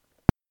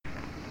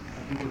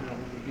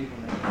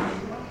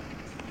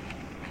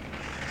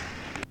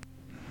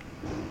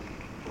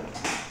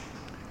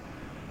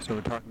So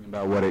we're talking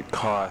about what it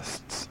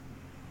costs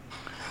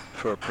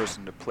for a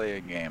person to play a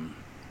game.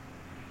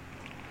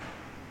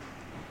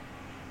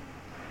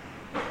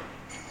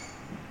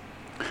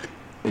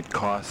 It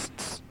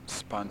costs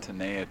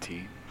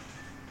spontaneity.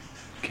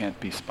 Can't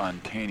be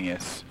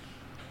spontaneous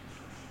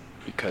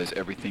because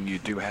everything you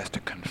do has to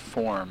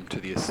conform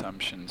to the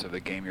assumptions of the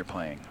game you're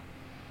playing.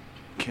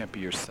 Can't be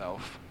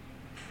yourself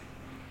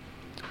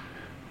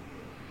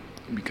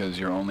because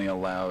you're only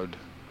allowed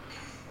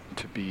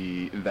to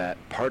be that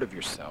part of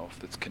yourself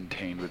that's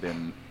contained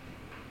within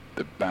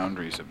the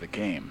boundaries of the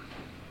game.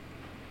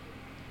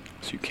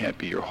 So you can't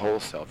be your whole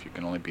self. You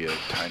can only be a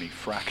tiny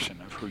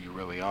fraction of who you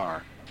really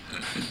are.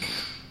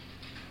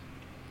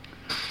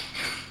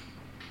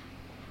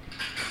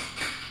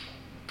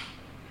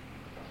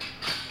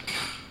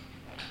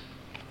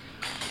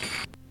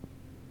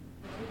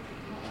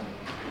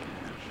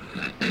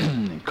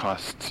 It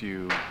costs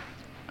you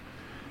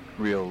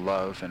real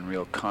love and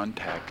real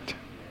contact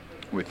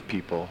with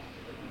people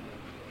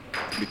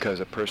because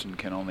a person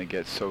can only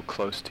get so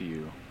close to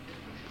you.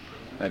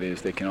 That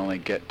is, they can only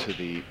get to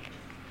the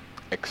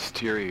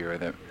exterior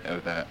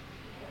of the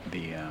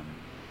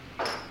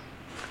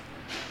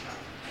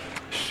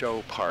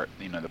show part,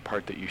 the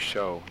part that you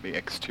show, the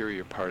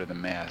exterior part of the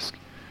mask,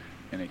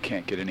 and it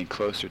can't get any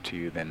closer to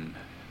you than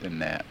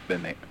that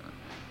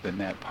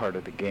part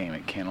of the game.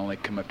 It can only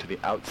come up to the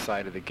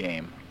outside of the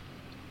game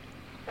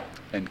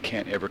and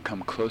can't ever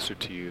come closer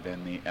to you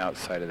than the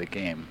outside of the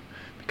game,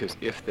 because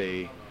if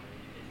they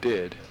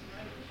did,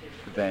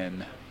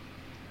 then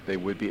they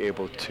would be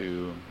able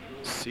to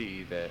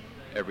see that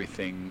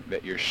everything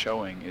that you're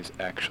showing is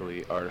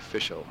actually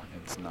artificial.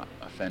 It's not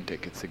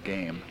authentic. It's a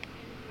game.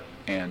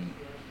 And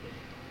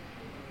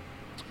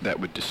that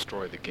would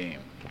destroy the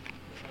game.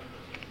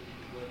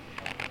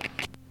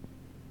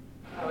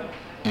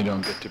 You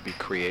don't get to be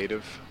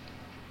creative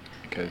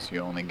because you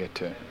only get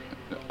to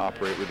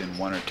operate within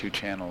one or two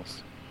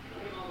channels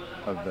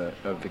of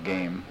the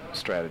game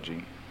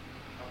strategy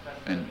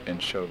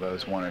and show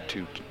those one or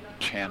two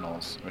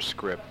channels or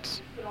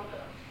scripts.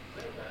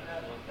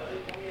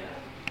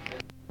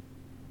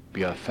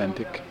 Be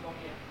authentic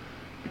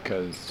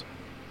because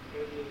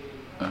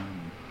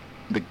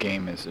the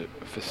game is a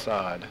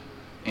facade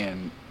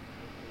and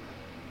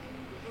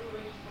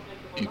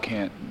you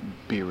can't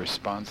be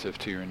responsive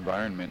to your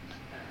environment.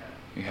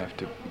 You have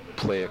to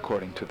play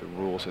according to the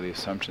rules or the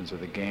assumptions of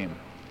the game.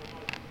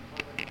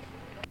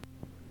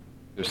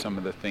 There's some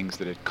of the things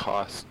that it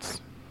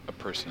costs a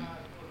person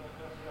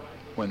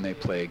when they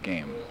play a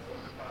game.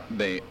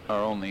 They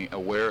are only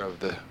aware of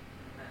the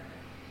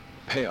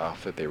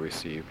payoff that they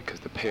receive because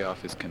the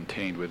payoff is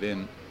contained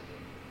within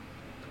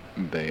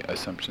the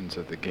assumptions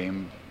of the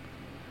game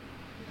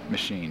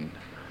machine.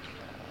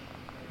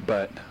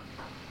 But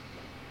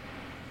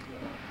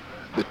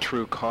the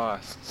true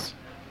costs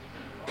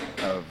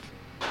of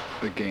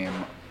the game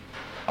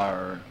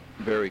are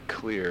very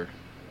clear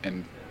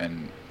and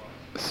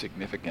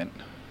significant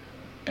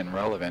and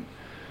relevant.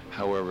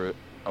 However,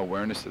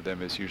 awareness of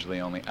them is usually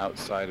only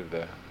outside of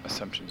the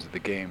assumptions of the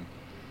game.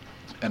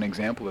 An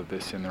example of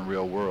this in the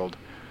real world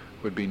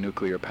would be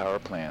nuclear power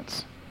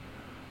plants.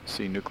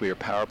 See nuclear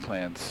power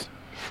plants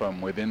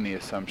from within the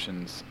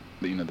assumptions,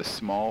 the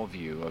small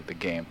view of the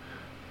game.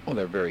 Well,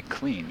 they're very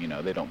clean,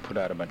 they don't put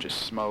out a bunch of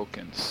smoke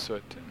and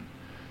soot and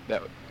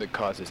that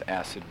causes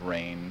acid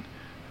rain.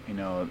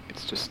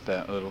 It's just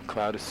that little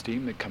cloud of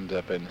steam that comes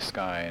up in the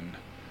sky, and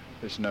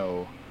there's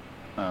no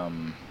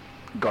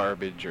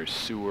garbage or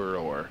sewer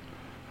or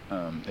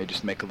they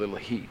just make a little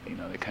heat.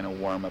 They kind of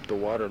warm up the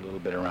water a little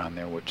bit around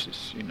there, which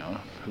is,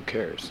 who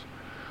cares?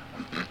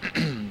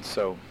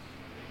 So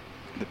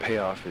the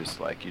payoff is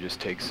like you just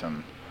take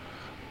some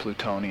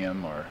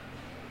plutonium or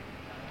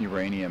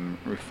uranium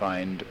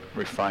refined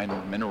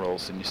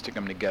minerals and you stick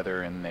them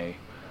together and they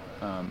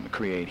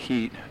create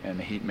heat, and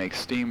the heat makes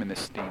steam, and the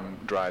steam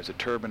drives a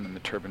turbine, and the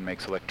turbine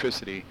makes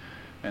electricity,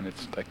 and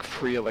it's like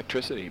free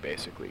electricity,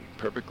 basically,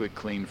 perfectly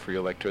clean free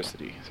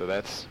electricity. So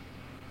that's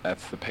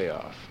the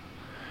payoff.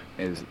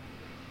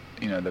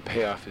 The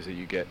payoff is that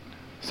you get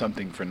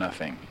something for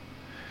nothing,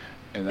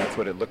 and that's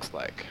what it looks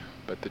like.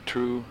 But the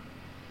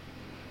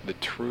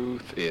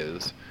truth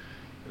is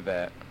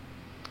that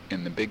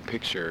in the big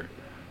picture,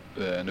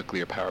 the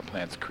nuclear power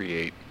plants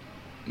create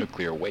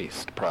nuclear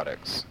waste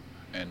products.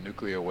 And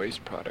nuclear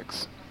waste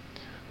products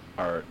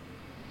are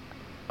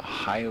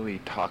highly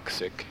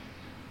toxic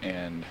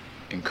and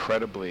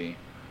incredibly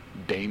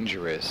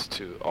dangerous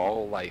to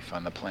all life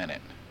on the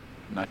planet.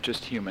 Not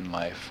just human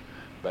life,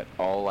 but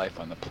all life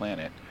on the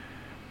planet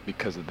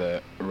because of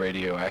the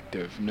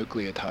radioactive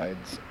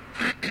nucleotides.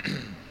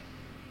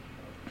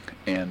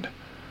 And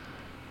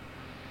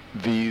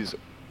these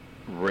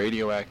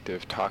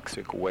radioactive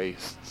toxic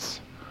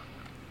wastes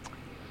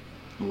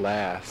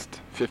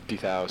last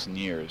 50,000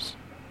 years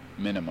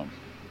minimum.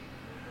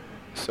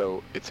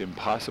 So it's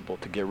impossible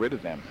to get rid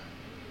of them.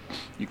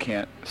 You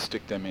can't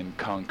stick them in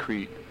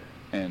concrete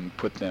and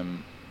put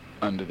them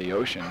under the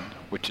ocean,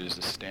 which is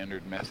the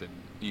standard method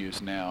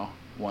used now,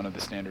 one of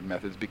the standard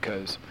methods,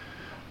 because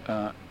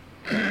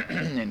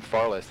in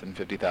far less than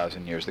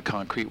 50,000 years, the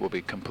concrete will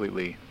be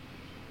completely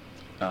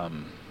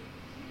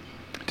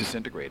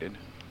disintegrated,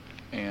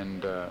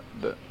 and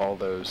all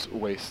those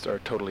wastes are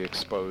totally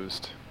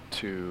exposed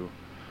to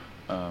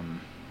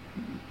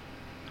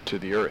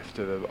the earth,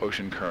 to the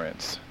ocean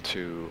currents,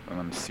 to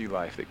sea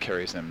life that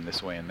carries them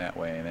this way and that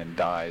way, and then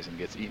dies and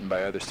gets eaten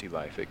by other sea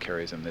life that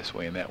carries them this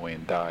way and that way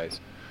and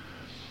dies.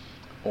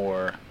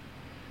 Or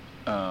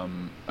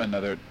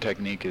another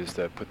technique is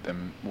to put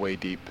them way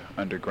deep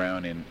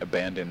underground in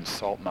abandoned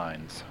salt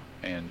mines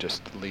and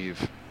just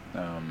leave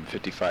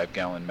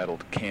 55-gallon metal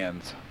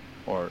cans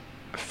or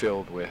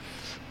filled with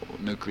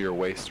nuclear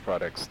waste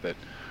products that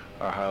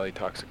are highly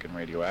toxic and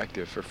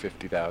radioactive for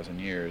 50,000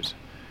 years.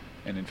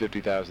 And in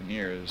 50,000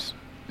 years,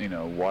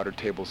 water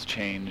tables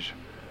change,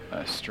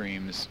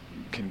 streams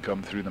can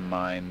come through the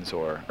mines,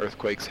 or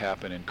earthquakes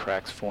happen and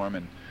cracks form,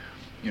 and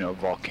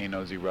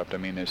volcanoes erupt. I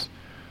mean,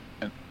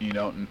 you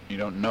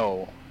don't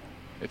know.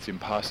 It's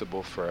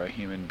impossible for a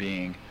human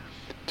being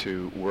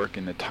to work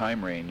in the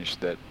time range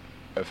that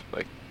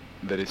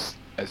is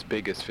as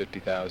big as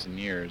 50,000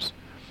 years.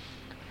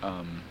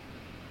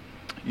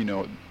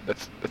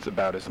 That's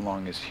about as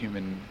long as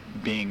human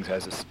beings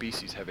as a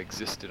species have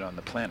existed on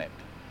the planet.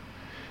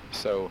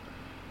 So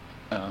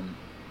a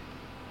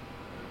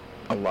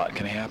lot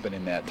can happen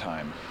in that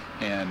time,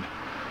 and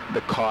the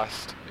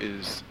cost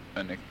is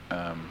the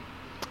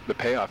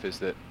payoff is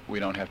that we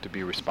don't have to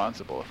be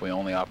responsible. If we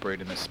only operate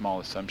in the small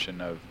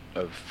assumption of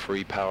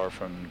free power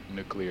from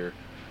nuclear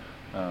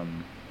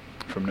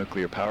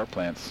power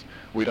plants,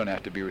 we don't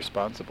have to be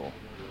responsible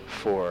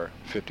for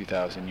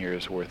 50,000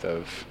 years worth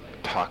of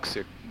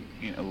toxic,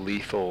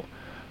 lethal,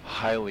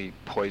 highly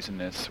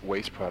poisonous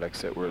waste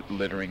products that we're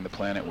littering the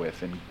planet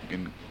with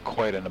in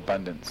quite an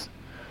abundance.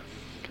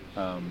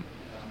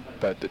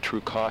 But the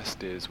true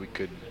cost is we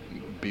could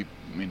be,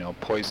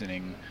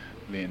 poisoning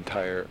the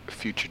entire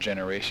future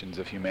generations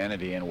of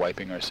humanity and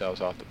wiping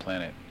ourselves off the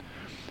planet.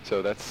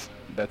 So that's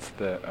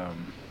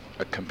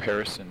a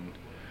comparison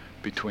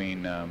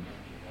between a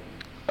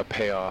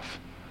payoff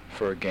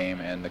for a game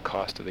and the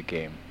cost of the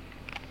game.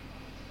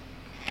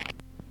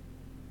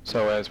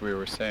 So as we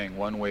were saying,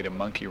 one way to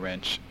monkey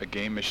wrench a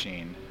game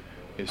machine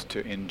is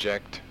to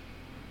inject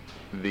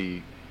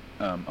the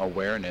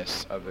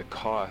awareness of the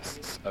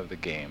costs of the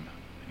game,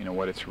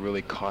 what it's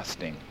really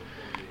costing,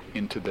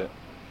 into the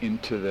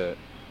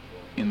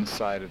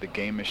inside of the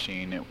game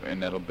machine,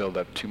 and that'll build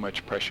up too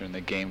much pressure, and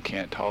the game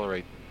can't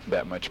tolerate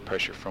that much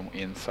pressure from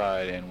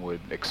inside and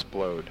would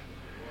explode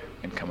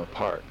and come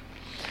apart.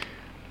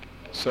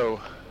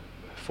 So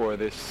for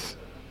this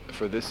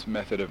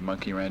method of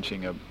monkey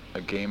wrenching a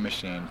game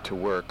machine to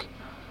work,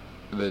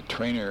 the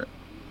trainer,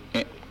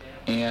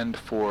 and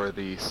for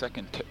the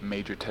second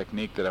major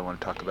technique that I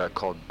want to talk about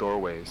called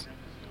doorways,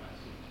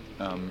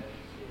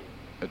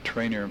 a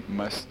trainer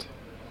must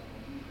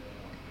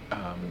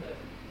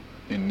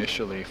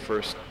initially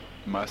first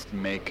must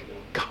make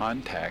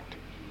contact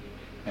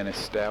and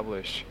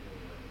establish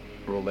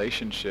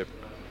relationship,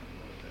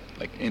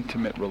 like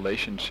intimate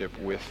relationship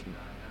with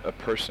a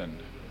person.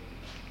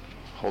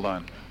 Hold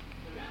on.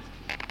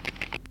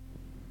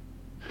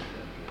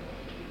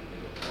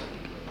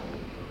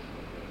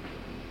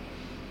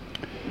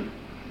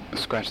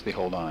 Scratch the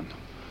hold on.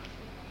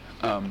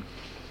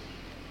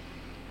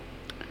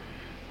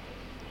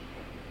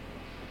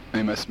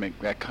 They must make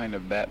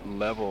that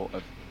level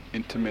of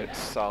intimate,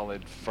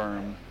 solid,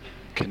 firm,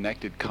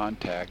 connected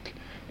contact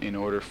in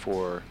order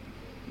for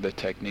the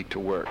technique to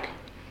work.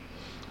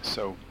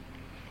 So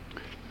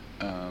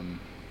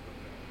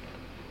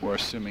we're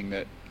assuming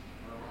that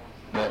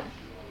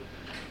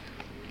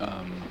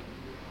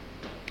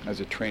as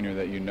a trainer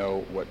that you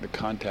know what the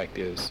contact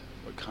is,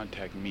 what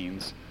contact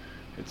means.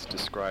 It's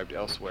described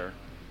elsewhere.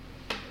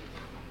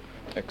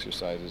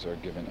 Exercises are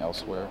given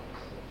elsewhere.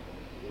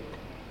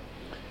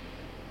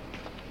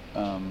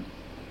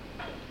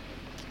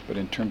 But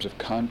in terms of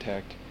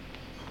contact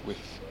with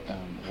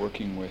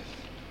working with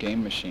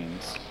game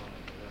machines,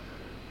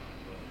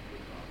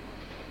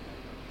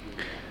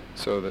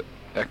 so the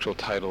actual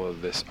title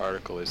of this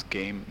article is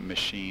Game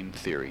Machine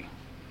Theory.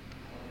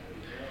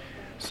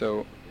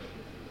 So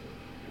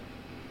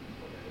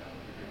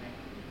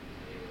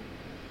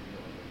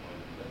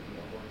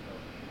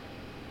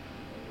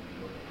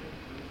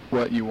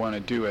what you want to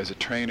do as a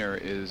trainer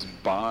is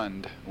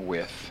bond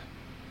with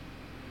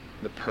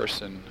the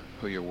person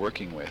who you're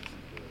working with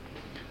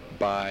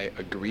by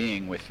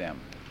agreeing with them.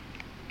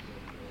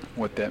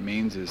 What that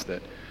means is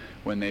that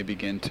when they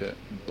begin to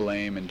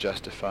blame and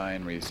justify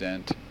and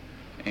resent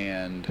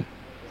and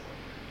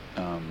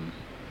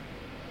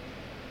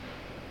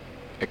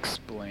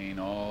explain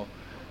all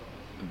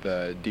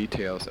the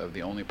details of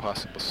the only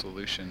possible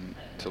solution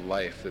to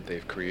life that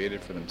they've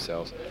created for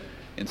themselves,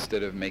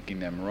 instead of making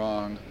them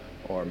wrong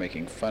or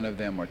making fun of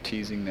them or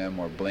teasing them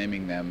or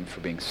blaming them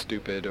for being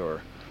stupid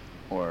or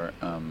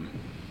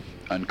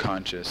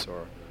unconscious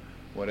or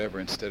whatever,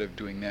 instead of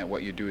doing that,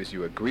 what you do is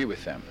you agree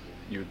with them.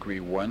 You agree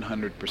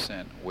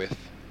 100% with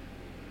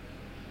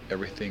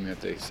everything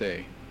that they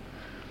say,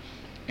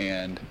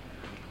 and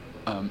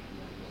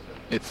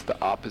it's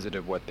the opposite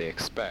of what they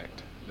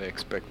expect. They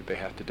expect that they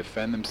have to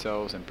defend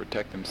themselves and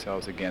protect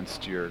themselves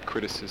against your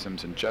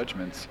criticisms and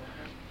judgments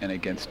and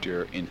against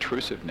your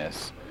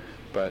intrusiveness,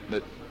 but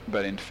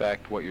in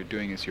fact what you're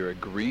doing is you're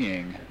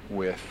agreeing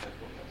with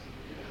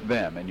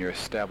them, and you're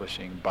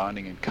establishing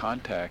bonding and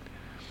contact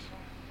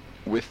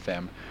with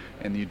them,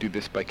 and you do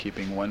this by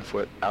keeping one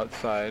foot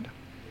outside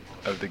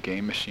of the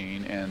game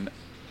machine and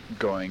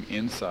going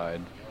inside,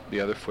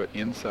 the other foot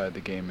inside the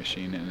game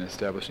machine, and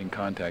establishing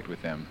contact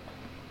with them.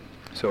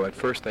 So at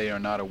first they are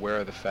not aware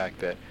of the fact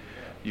that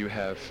you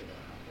have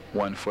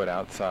one foot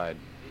outside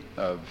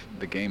of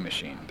the game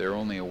machine. They're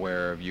only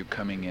aware of you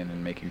coming in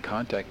and making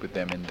contact with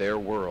them in their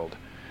world,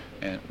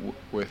 and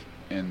which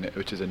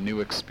is a new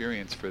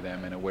experience for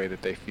them in a way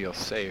that they feel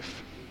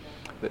safe,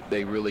 that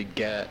they really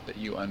get that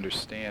you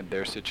understand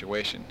their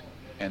situation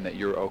and that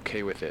you're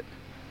okay with it.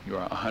 You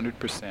are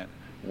 100%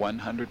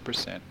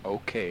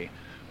 okay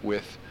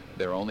with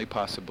their only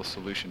possible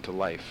solution to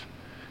life.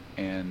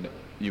 And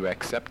you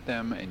accept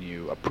them and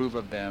you approve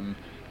of them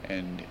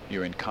and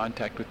you're in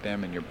contact with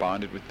them and you're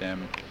bonded with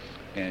them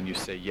and you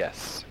say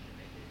yes.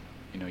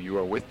 You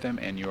are with them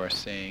and you are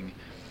saying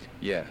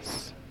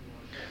yes.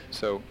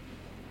 So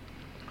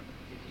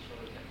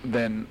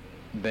then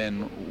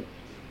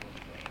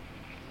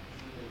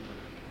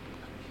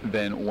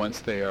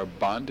once they are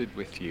bonded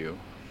with you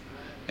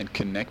and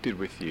connected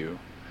with you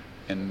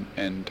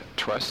and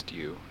trust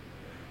you,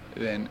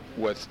 then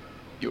what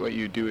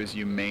you do is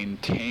you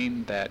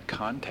maintain that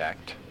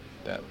contact,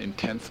 that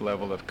intense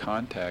level of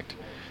contact,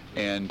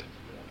 and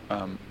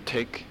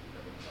take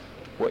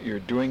what you're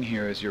doing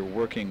here is you're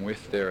working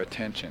with their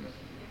attention.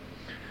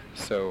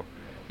 So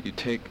you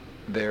take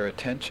their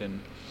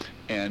attention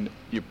and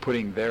you're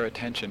putting their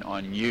attention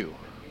on you.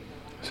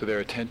 So their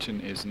attention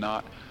is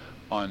not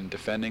on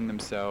defending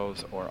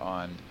themselves or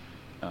on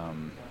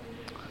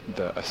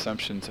the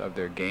assumptions of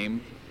their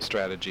game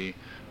strategy,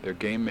 their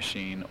game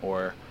machine,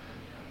 or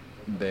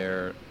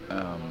their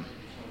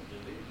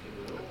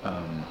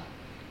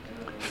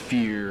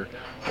fear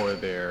or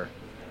their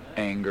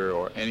anger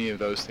or any of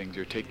those things.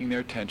 You're taking their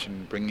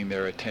attention, bringing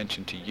their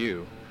attention to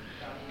you,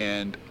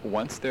 and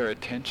once their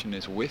attention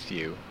is with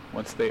you,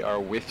 once they are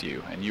with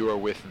you and you are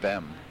with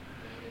them,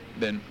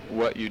 then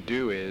what you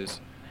do is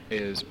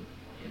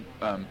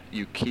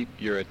you keep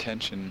your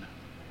attention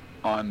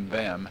on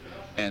them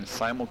and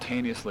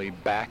simultaneously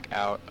back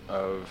out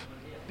of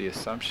the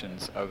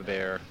assumptions of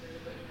their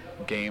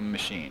game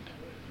machine.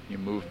 You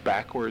move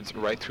backwards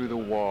right through the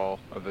wall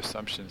of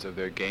assumptions of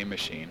their game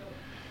machine,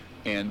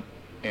 and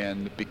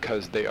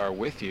because they are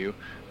with you,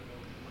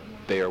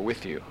 they are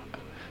with you.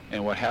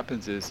 And what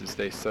happens is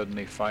they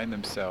suddenly find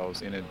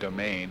themselves in a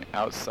domain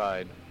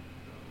outside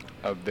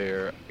of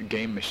their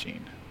game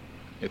machine.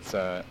 It's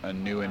a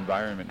new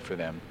environment for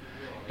them,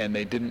 and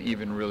they didn't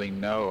even really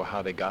know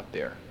how they got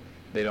there.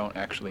 They don't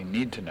actually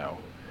need to know.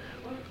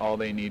 All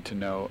they need to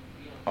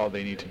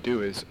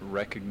do is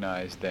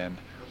recognize then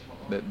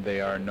that they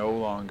are no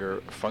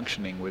longer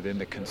functioning within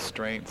the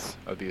constraints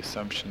of the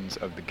assumptions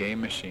of the game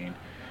machine,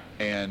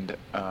 and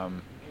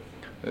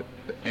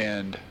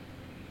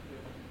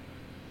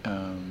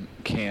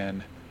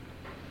can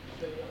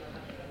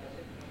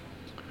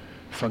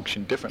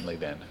function differently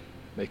then.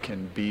 They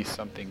can be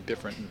something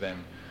different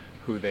than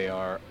who they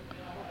are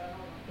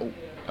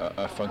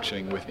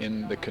functioning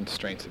within the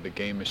constraints of the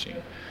game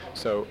machine.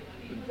 So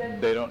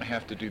they don't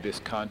have to do this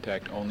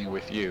contact only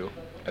with you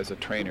as a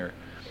trainer.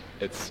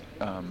 It's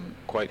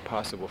quite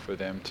possible for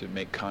them to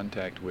make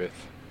contact with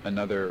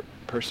another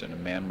person, a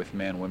man with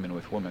man, woman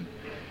with woman.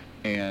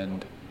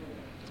 And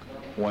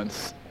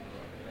once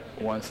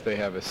they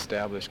have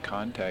established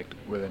contact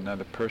with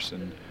another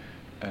person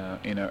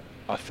in an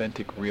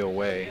authentic, real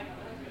way,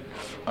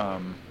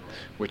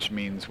 which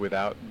means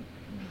without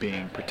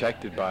being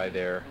protected by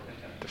their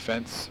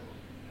defense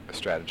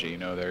strategy,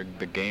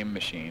 the game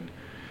machine,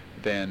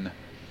 then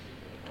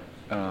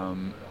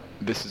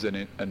this is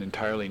an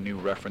entirely new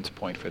reference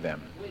point for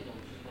them,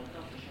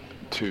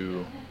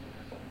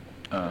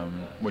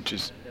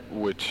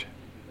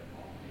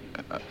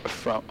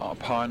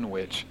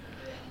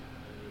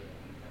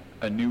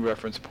 a new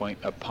reference point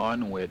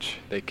upon which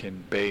they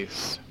can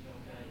base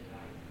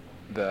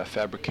the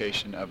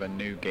fabrication of a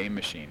new game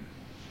machine,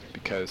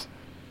 because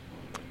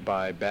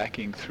by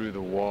backing through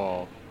the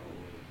wall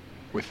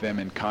with them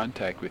in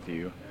contact with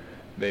you,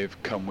 they've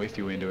come with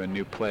you into a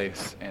new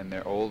place, and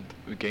their old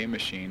game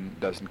machine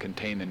doesn't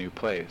contain the new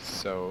place.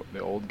 So the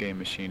old game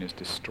machine is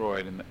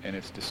destroyed, and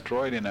it's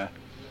destroyed in a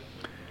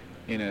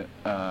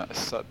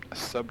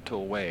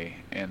subtle way.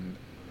 And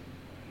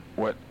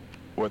what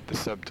the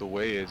subtle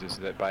way is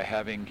that by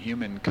having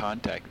human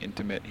contact,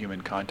 intimate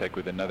human contact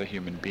with another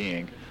human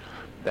being,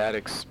 that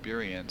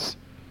experience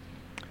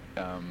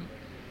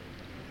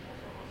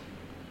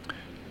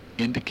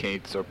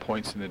indicates or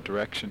points in the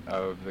direction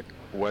of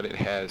what it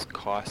has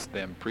cost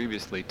them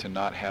previously to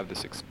not have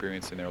this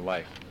experience in their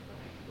life.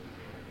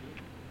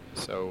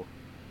 So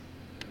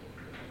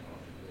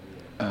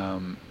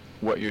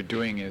what you're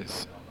doing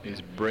is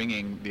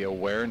bringing the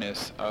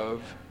awareness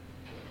of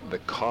the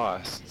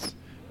costs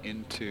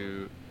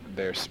into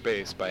their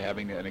space by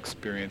having an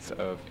experience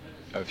of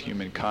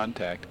human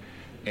contact,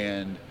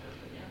 and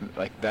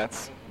like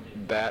that's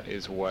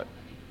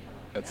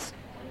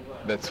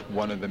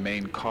one of the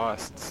main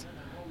costs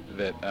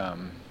that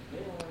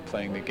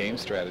playing the game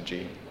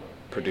strategy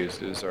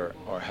produces or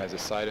has a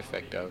side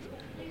effect of.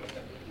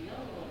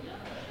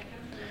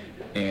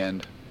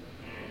 And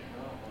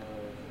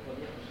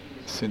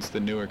since the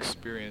newer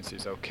experience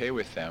is okay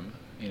with them,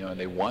 and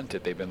they want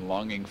it, they've been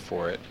longing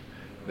for it,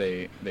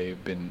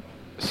 they've been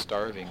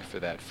starving for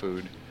that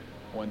food.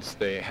 Once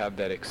they have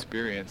that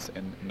experience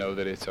and know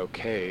that it's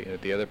okay,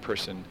 that the other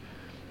person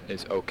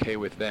is okay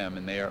with them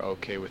and they are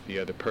okay with the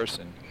other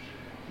person,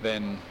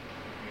 then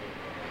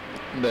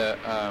the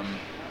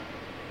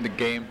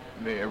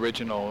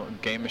original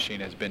game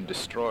machine has been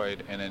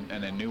destroyed, and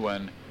a new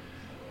one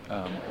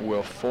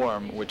will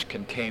form, which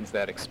contains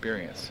that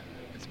experience.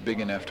 It's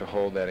big enough to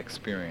hold that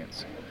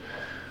experience.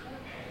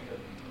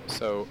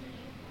 So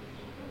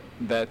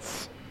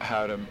that's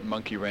how to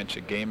monkey wrench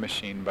a game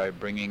machine, by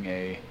bringing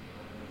a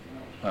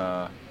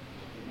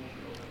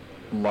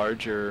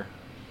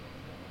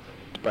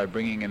by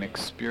bringing an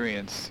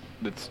experience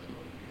that's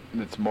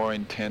more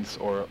intense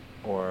or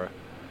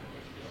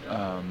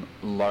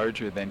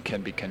larger than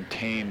can be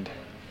contained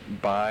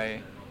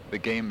by the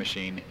game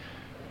machine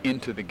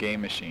into the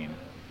game machine,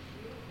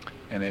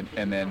 and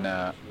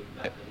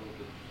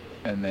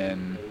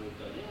then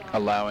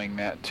allowing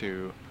that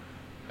to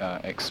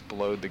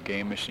explode the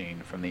game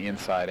machine from the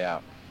inside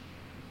out.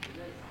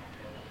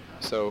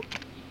 So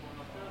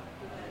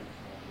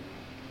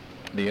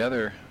the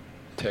other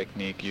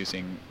technique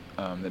using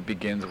that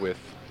begins with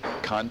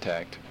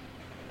contact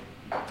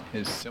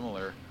is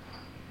similar.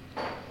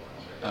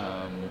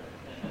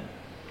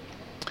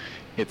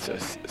 It's a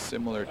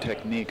similar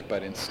technique,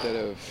 but instead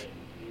of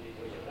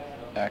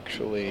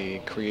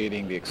actually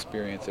creating the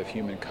experience of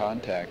human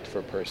contact for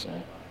a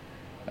person,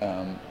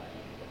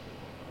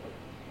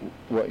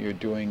 what you're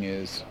doing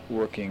is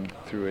working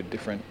through a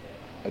different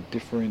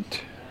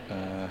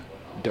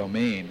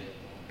domain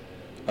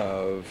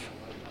of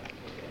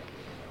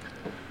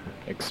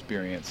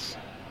experience,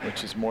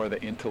 which is more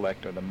the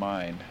intellect or the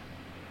mind.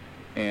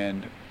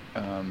 And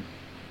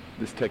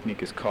this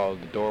technique is called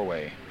the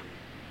doorway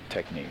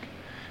technique,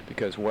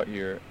 because what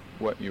you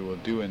will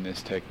do in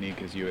this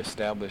technique is you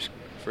establish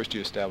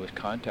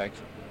contact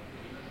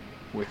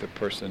with a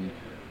person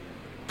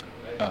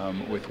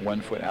with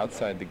one foot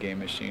outside the game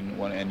machine,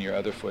 and your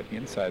other foot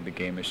inside the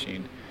game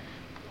machine,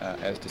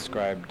 as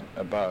described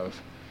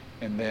above,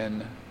 and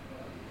then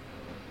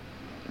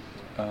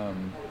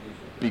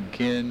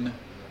begin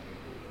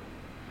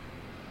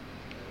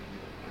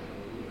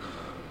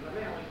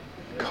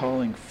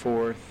calling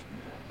forth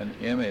an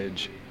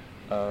image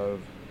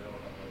of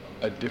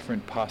a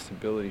different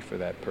possibility for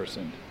that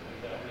person.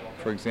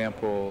 For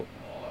example,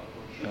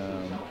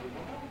 there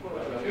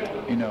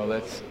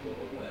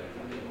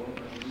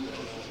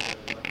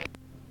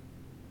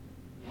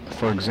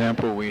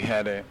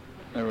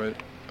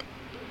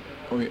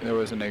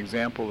was an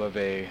example of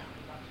a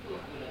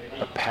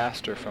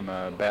pastor from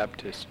a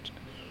Baptist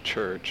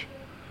church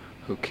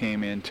who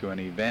came into an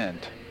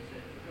event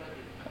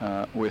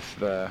with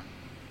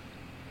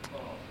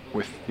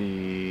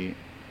the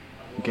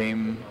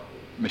game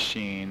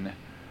machine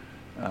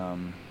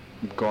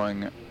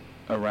going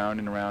around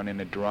and around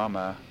in a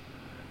drama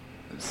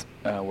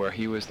where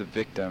he was the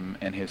victim,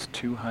 and his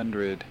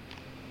 200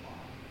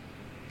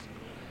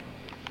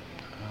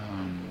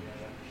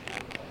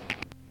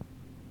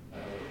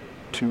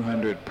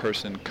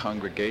 person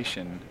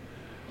congregation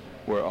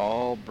were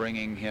all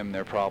bringing him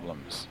their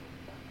problems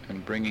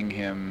and bringing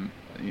him,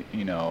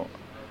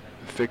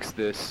 fix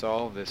this,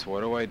 solve this,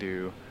 what do I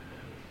do?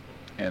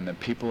 And the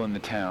people in the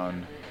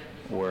town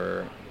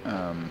were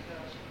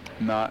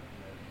not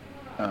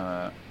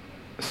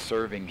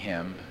serving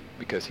him,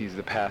 because he's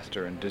the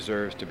pastor and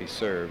deserves to be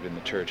served in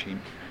the church.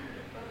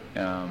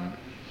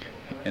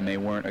 And they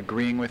weren't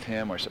agreeing with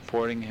him or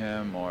supporting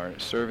him or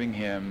serving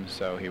him,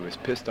 so he was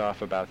pissed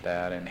off about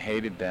that and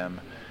hated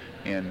them.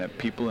 And the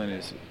people in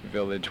his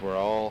village were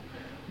all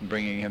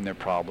bringing him their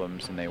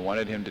problems, and they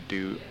wanted him to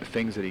do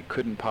things that he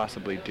couldn't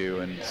possibly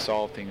do and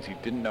solve things he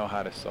didn't know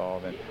how to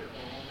solve. And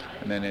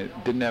then it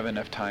didn't have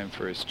enough time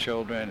for his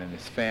children and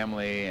his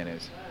family and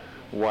his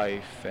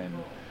wife, and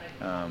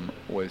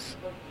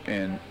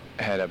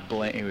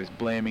he was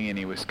blaming, and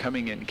he was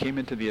came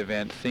into the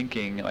event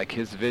thinking like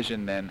his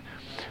vision then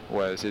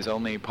was his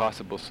only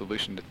possible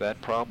solution to that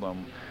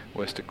problem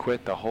was to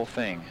quit the whole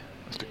thing,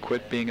 was to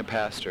quit being a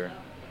pastor,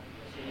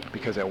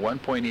 because at one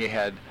point he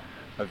had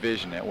a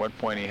vision, at one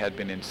point he had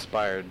been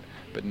inspired,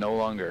 but no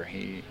longer.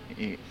 He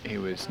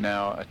was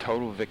now a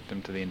total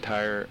victim to the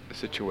entire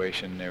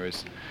situation. There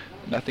was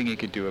nothing he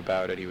could do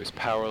about it. He was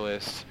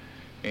powerless,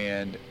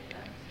 and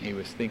he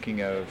was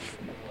thinking of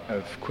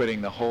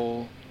quitting the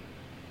whole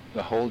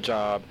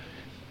job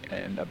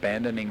and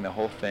abandoning the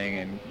whole thing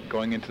and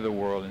going into the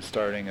world and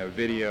starting a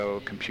video,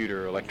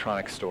 computer,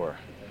 electronic store.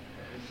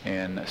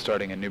 and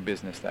starting a new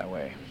business that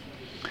way.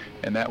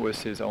 And that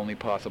was his only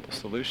possible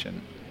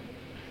solution.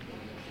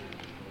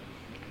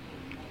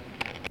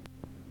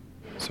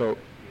 So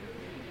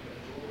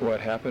what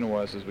happened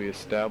was we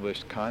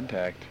established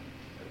contact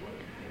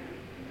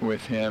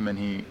with him,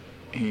 and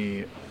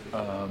he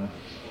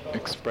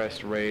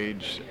expressed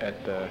rage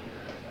at the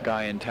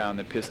guy in town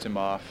that pissed him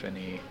off, and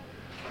he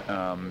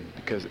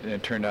because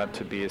it turned out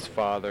to be his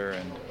father,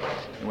 and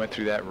he went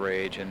through that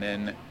rage, and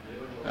then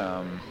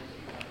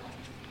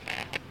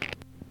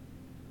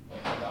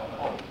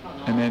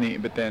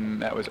but then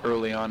that was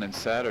early on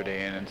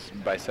Saturday, and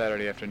by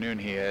Saturday afternoon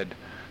he had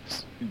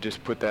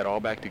just put that all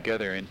back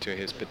together into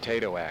his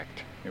potato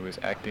act. He was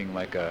acting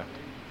like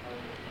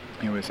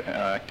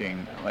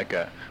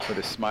with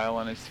a smile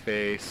on his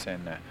face,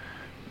 and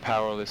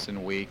powerless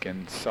and weak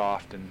and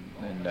soft and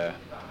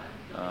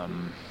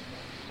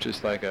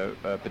just like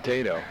a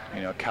potato,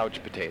 a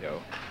couch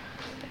potato.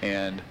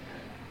 And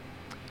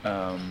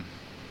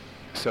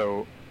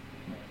so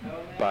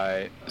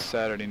by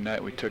Saturday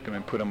night we took him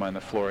and put him on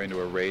the floor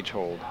into a rage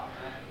hold,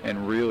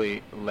 and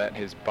really let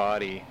his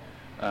body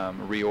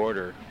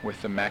reorder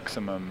with the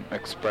maximum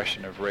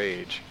expression of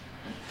rage.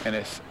 And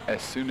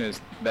as soon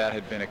as that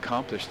had been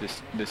accomplished,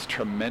 this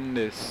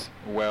tremendous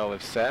well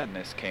of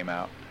sadness came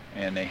out,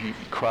 and he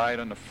cried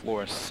on the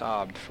floor,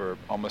 sobbed for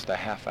almost a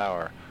half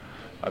hour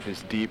of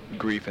his deep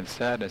grief and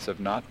sadness of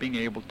not being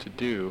able to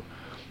do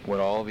what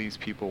all these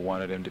people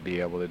wanted him to be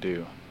able to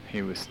do.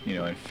 He was,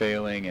 and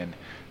failing, and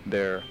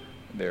their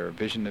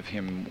vision of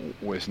him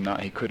was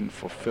not, he couldn't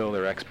fulfill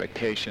their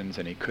expectations,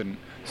 and he couldn't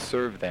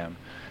serve them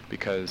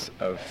because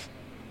of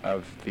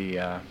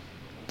the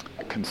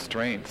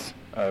constraints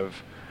of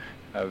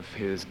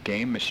his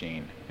game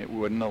machine. It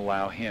wouldn't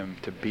allow him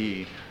to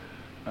be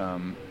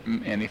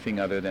anything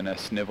other than a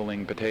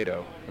sniveling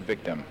potato, a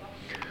victim.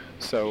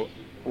 So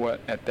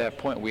at that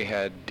point we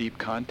had deep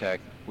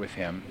contact with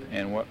him,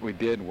 and what we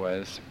did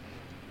was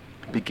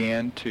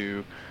began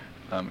to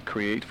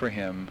create for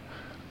him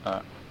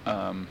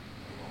a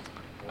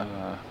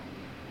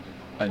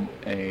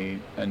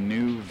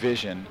new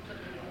vision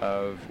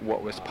of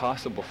what was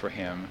possible for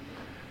him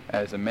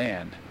as a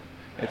man.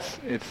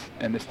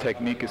 And this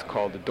technique is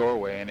called the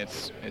doorway, and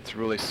it's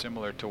really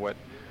similar to what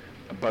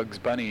Bugs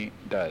Bunny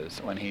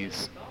does when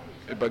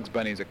Bugs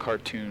Bunny is a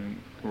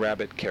cartoon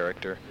rabbit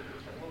character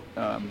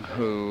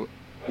who's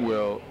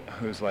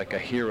like a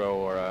hero,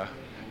 or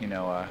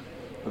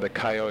the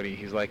coyote.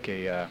 He's like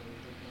a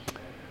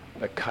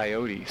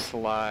coyote,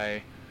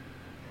 sly,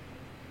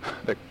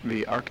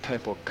 the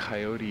archetypal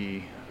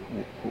coyote,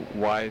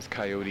 wise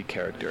coyote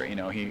character.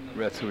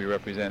 That's who he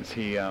represents.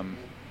 He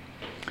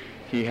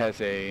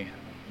has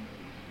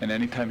and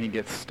anytime he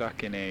gets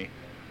stuck in a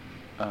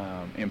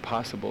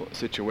impossible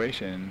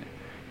situation,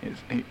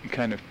 he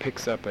kind of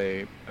picks up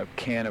a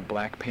can of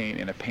black paint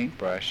and a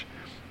paintbrush,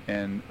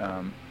 and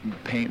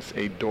paints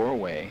a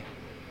doorway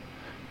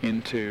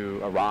into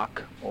a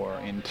rock, or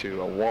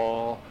into a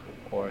wall,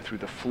 or through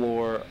the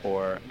floor,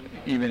 or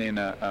even in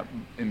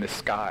the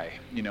sky,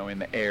 in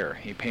the air.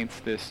 He paints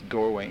this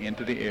doorway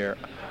into the air,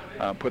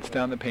 puts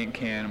down the paint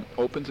can,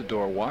 opens the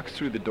door, walks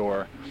through the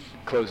door,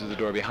 closes the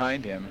door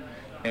behind him,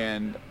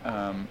 and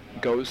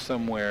goes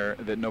somewhere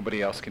that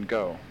nobody else can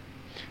go.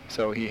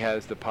 So he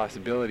has the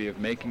possibility of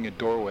making a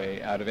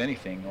doorway out of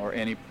anything, or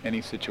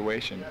any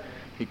situation.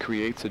 He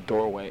creates a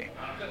doorway.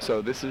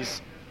 So this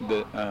is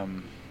the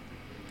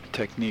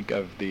technique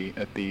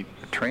that the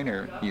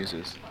trainer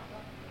uses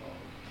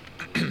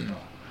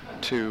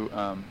to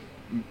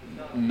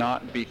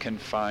not be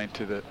confined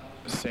to the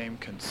same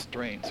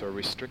constraints or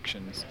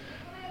restrictions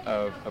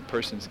of a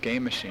person's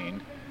game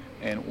machine.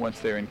 And once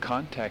they're in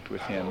contact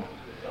with him,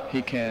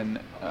 he can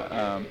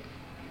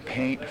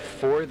paint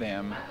for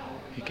them.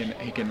 He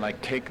can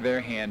like take their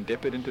hand,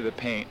 dip it into the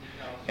paint,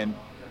 and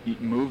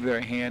move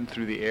their hand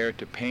through the air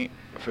to paint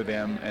for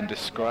them, and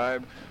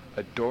describe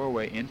a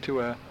doorway into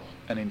an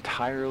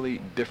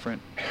entirely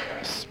different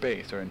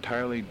space, or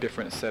entirely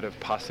different set of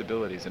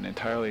possibilities, an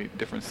entirely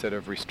different set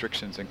of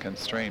restrictions and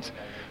constraints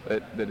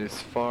that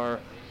is far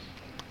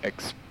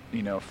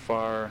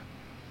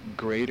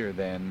greater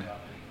than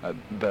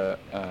the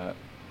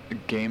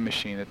game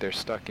machine that they're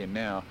stuck in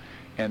now.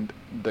 And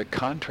the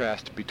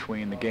contrast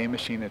between the game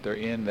machine that they're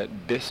in,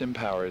 that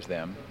disempowers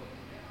them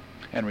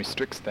and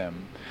restricts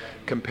them,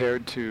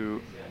 compared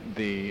to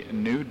the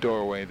new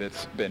doorway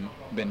that's been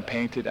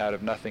painted out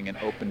of nothing and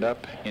opened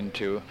up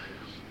into,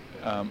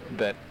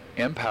 that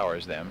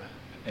empowers them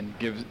and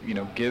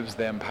gives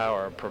them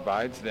power,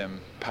 provides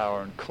them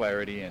power and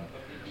clarity, and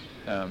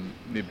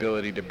the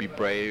ability to be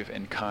brave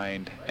and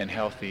kind and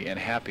healthy and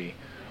happy.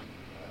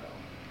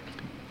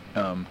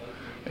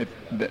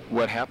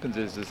 What happens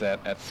is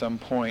that at some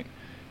point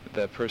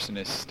the person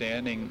is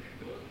standing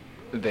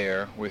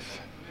there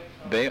with,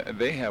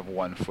 they have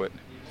one foot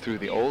through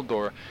the old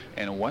door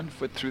and one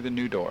foot through the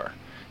new door,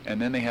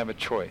 and then they have a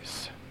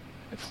choice.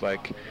 It's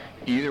like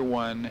either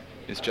one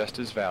is just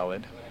as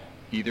valid,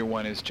 either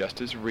one is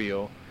just as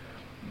real.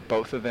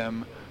 Both of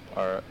them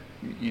are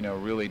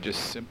really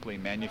just simply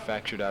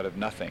manufactured out of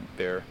nothing.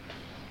 They're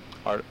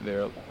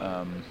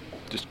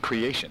just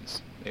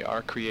creations. They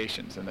are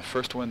creations, and the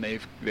first one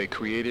they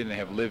created and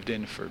have lived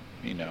in for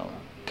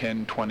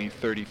 10, 20,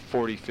 30,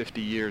 40,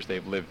 50 years.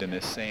 They've lived in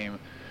this same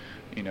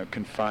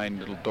confined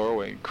little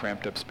doorway,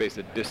 cramped up space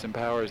that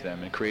disempowers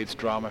them and creates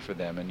drama for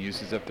them and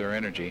uses up their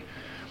energy,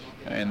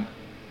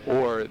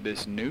 or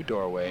this new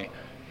doorway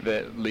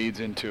that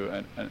leads into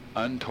an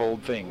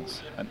untold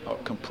things, a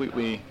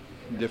completely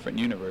different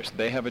universe.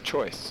 They have a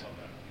choice,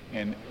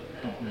 and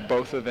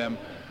both of them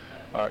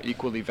are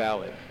equally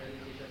valid,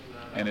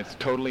 and it's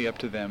totally up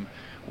to them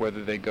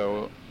whether they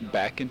go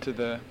back into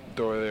the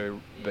door,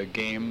 the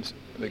game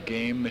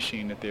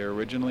machine that they're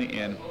originally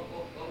in,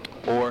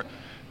 or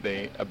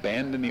they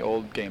abandon the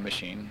old game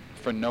machine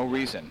for no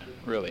reason,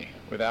 really,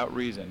 without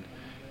reason,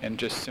 and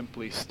just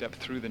simply step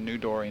through the new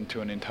door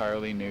into an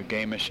entirely new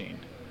game machine,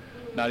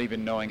 not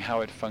even knowing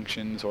how it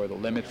functions or the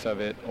limits of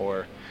it,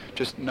 or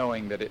just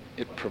knowing that it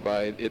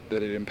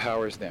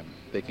empowers them.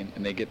 They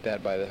get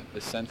that by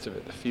the sense of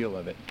it, the feel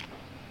of it.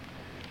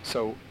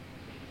 So,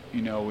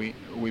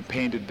 we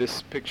painted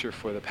this picture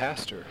for the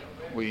pastor.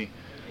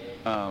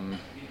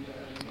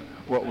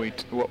 What we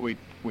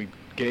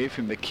gave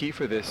him, the key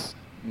for this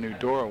new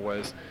door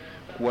was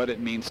what it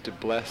means to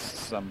bless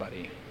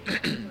somebody,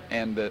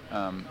 and the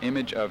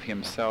image of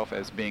himself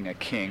as being a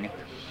king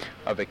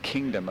of a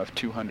kingdom of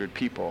 200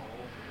 people,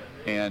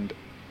 and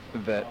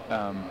that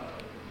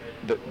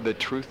the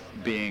truth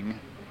being,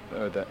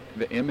 the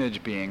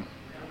image being,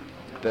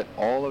 that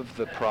all of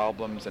the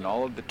problems and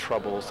all of the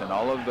troubles and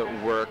all of the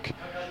work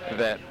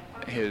that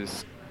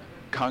his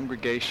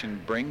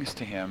congregation brings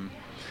to him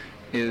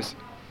is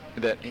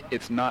that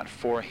it's not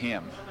for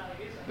him,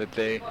 that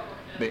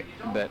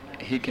that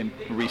he can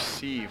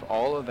receive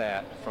all of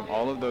that from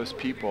all of those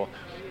people,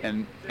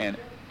 and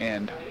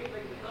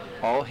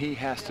all he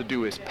has to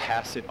do is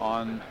pass it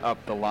on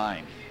up the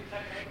line.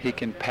 He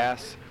can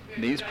pass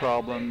these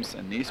problems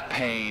and these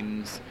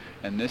pains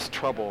and this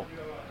trouble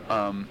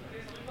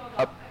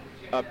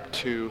up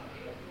to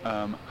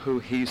who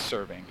he's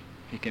serving.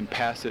 He can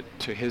pass it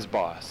to his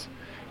boss,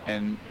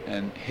 and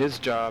his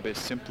job is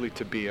simply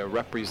to be a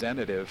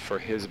representative for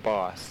his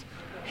boss,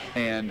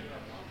 and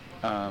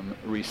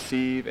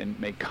receive and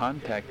make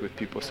contact with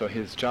people. So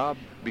his job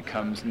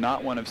becomes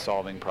not one of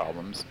solving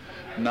problems,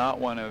 not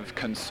one of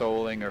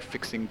consoling or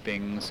fixing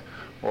things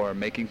or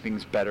making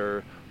things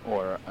better,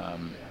 or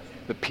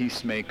the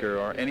peacemaker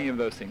or any of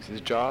those things.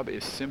 His job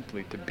is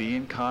simply to be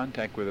in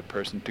contact with a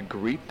person, to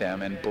greet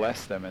them and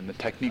bless them. And the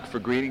technique for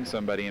greeting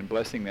somebody and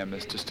blessing them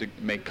is just to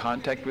make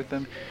contact with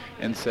them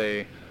and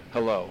say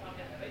hello.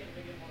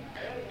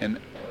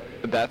 And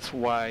that's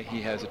why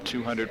he has a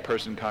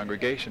 200-person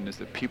congregation, is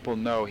that people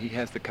know he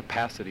has the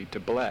capacity to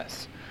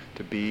bless,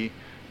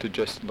 to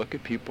just look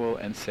at people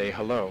and say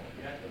hello.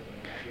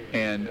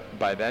 And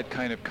by that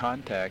kind of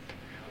contact,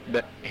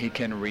 that he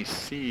can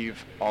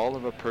receive all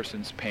of a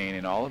person's pain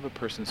and all of a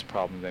person's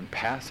problems and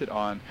pass it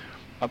on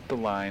up the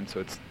line,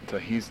 so it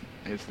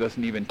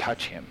doesn't even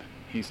touch him.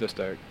 He's just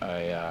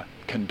a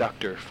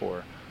conductor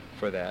for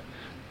that,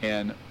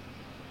 and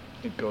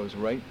it goes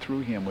right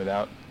through him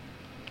without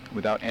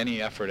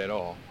any effort at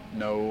all.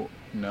 No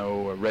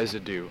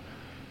residue,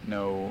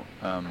 no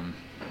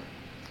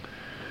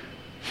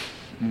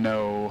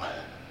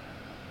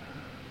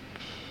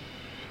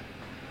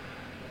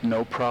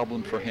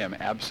problem for him,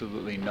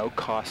 absolutely no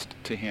cost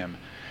to him,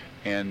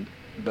 and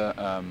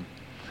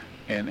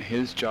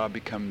his job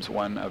becomes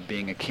one of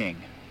being a king,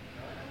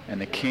 and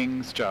the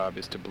king's job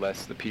is to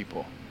bless the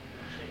people.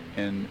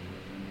 And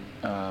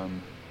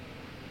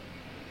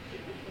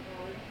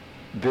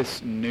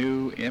this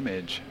new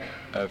image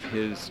of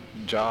his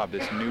job,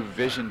 this new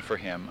vision for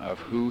him of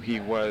who he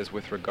was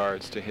with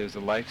regards to his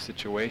life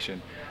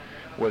situation,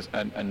 was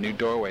a new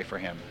doorway for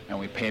him. And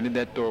we painted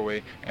that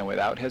doorway, and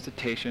without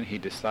hesitation he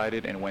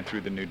decided and went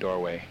through the new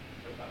doorway,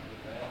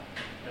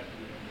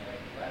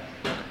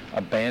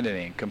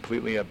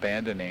 completely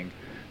abandoning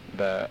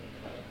the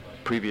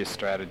previous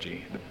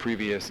strategy, the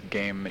previous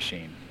game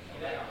machine.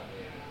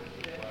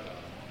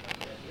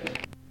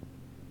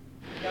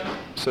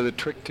 So the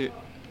trick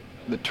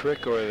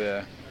or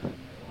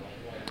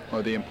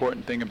the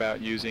important thing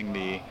about using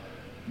the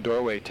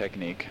doorway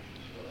technique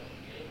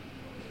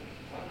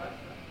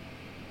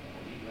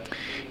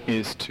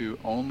is to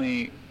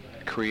only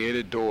create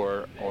a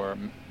door or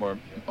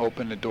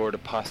open a door to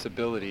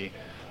possibility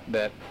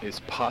that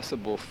is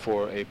possible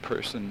for a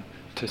person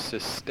to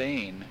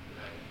sustain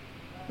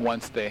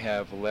once they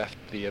have left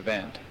the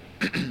event.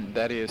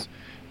 That is,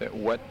 that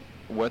what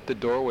the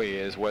doorway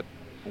is, what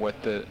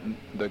the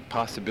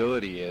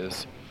possibility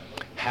is,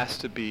 has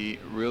to be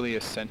really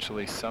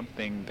essentially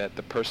something that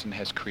the person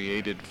has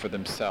created for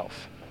themselves.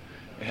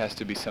 It has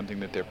to be something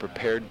that they're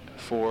prepared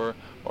for,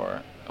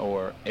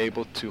 or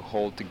able to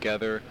hold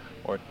together,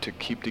 or to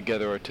keep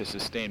together, or to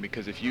sustain.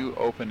 Because if you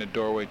open a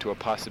doorway to a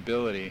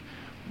possibility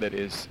that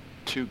is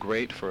too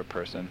great for a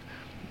person,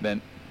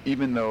 then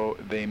even though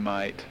they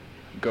might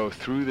go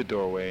through the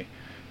doorway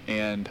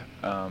and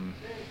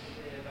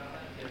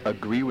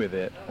agree with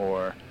it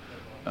or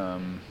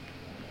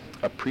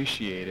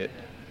appreciate it,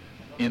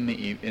 in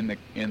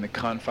the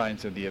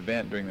confines of the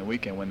event during the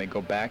weekend, when they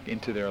go back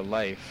into their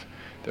life,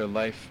 the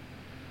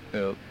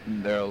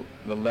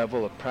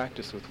level of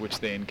practice with which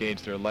they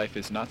engage their life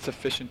is not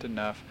sufficient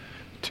enough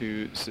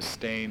to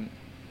sustain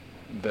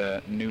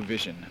the new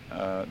vision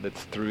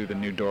that's through the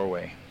new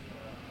doorway.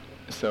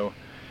 So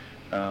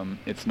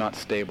it's not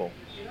stable,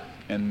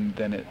 and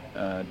then it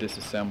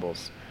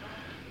disassembles.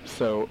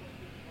 So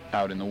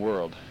out in the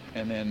world,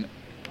 and then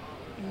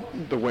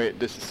the way it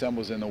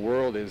disassembles in the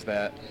world is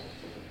that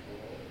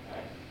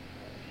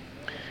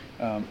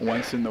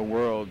once in the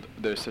world,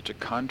 there's such a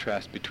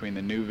contrast between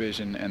the new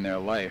vision and their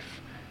life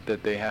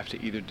that they have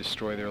to either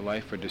destroy their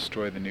life or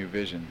destroy the new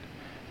vision.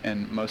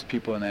 And most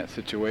people in that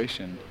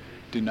situation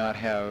do not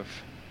have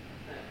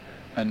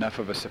enough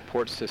of a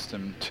support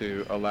system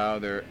to allow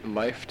their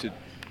life to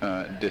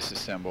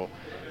disassemble,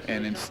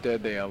 and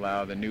instead they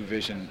allow the new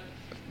vision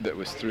that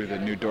was through the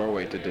new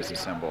doorway to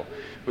disassemble,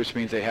 which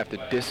means they have to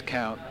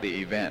discount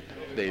the event.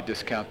 They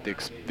discount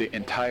the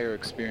entire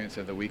experience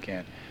of the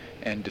weekend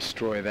and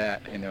destroy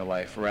that in their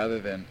life, rather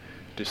than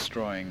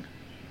destroying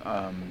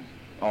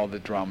all the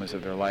dramas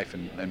of their life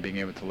and being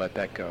able to let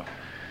that go.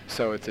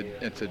 So it's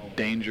a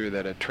danger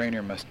that a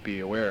trainer must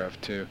be aware of.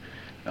 To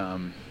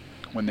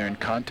when they're in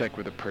contact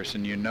with a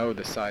person, you know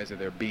the size of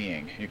their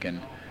being. You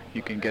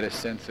can get a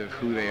sense of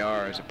who they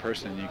are as a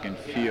person. You can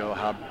feel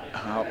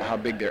how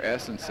big their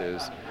essence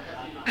is,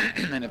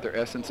 and if their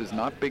essence is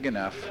not big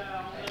enough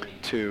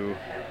to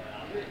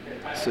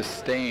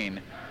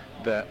sustain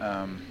the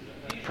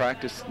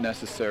practice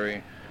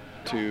necessary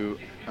to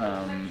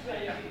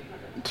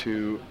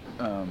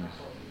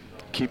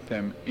keep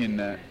them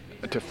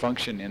to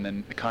function in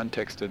the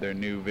context of their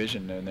new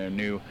vision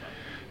and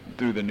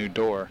through the new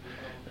door,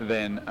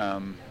 then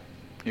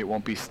it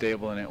won't be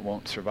stable and it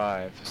won't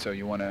survive. So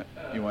you want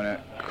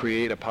to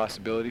create a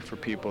possibility for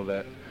people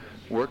that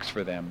works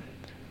for them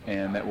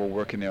and that will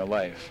work in their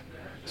life.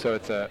 So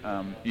it's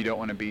you don't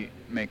want to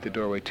make the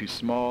doorway too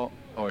small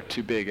or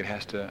too big. It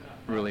has to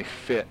really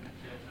fit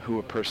who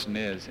a person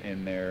is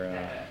in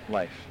their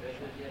life.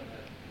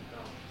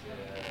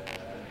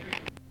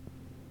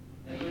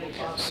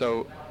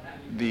 So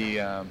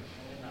there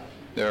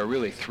are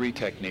really three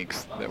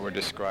techniques that were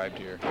described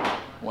here.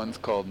 One's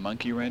called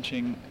monkey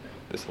wrenching.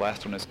 This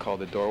last one is called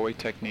the doorway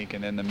technique,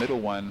 and then the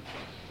middle one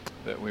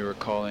that we were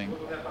calling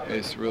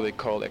is really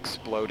called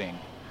exploding.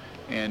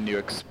 And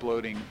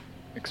exploding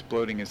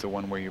is the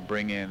one where you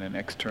bring in an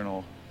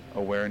external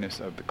awareness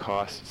of the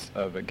costs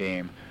of a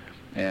game,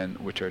 and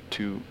which are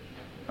too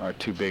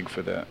big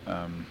for the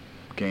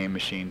game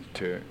machine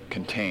to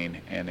contain,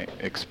 and it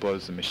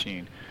explodes the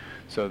machine.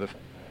 So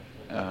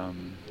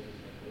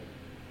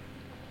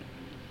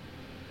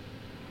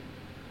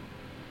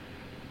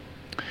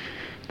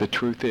the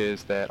truth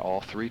is that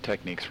all three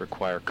techniques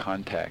require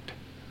contact.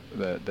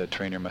 The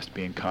trainer must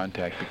be in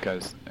contact,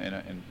 because,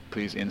 and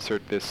please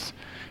insert this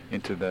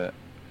into the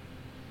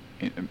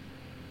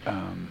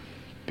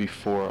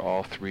before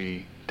all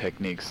three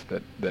techniques,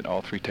 that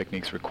all three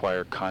techniques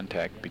require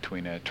contact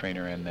between a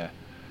trainer and the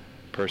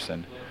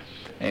person.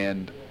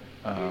 And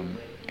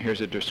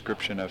here's a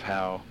description of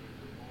how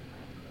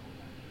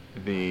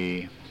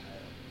the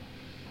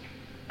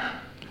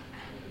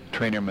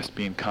trainer must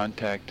be in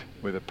contact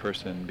with a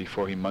person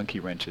before he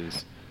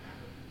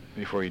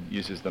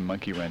uses the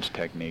monkey wrench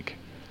technique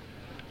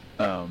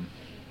to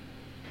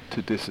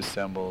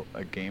disassemble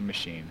a game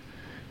machine.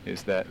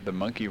 Is that the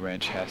monkey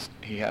wrench has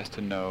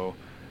to know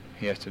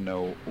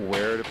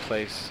where to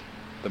place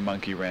the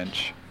monkey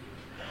wrench.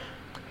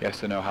 He has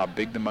to know how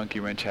big the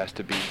monkey wrench has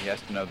to be. He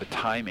has to know the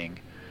timing,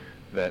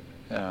 that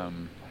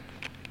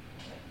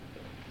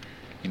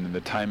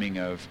the timing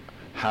of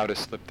how to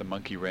slip the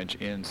monkey wrench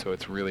in so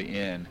it's really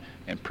in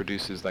and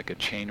produces like a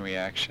chain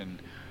reaction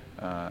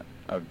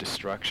of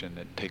destruction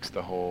that takes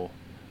the whole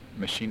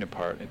machine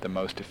apart in the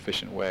most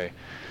efficient way.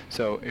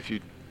 So if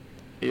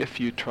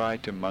you try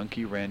to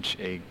monkey wrench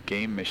a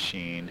game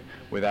machine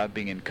without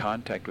being in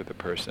contact with the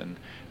person,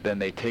 then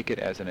they take it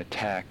as an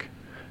attack,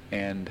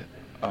 and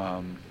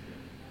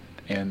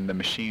the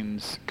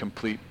machine's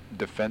complete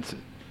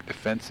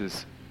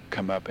defenses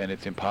come up, and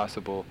it's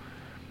impossible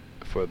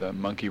for the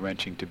monkey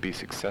wrenching to be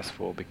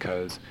successful,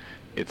 because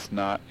it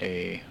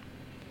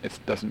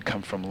doesn't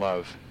come from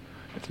love.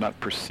 It's not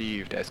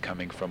perceived as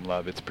coming from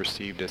love. It's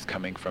perceived as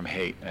coming from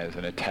hate, as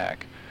an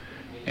attack.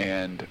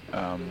 And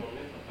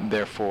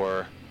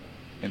therefore,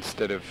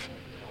 instead of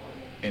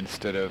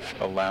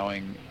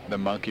allowing the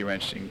monkey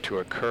wrenching to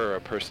occur,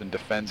 a person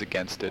defends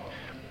against it,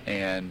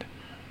 and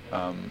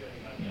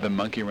the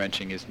monkey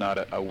wrenching is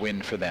not a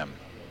win for them.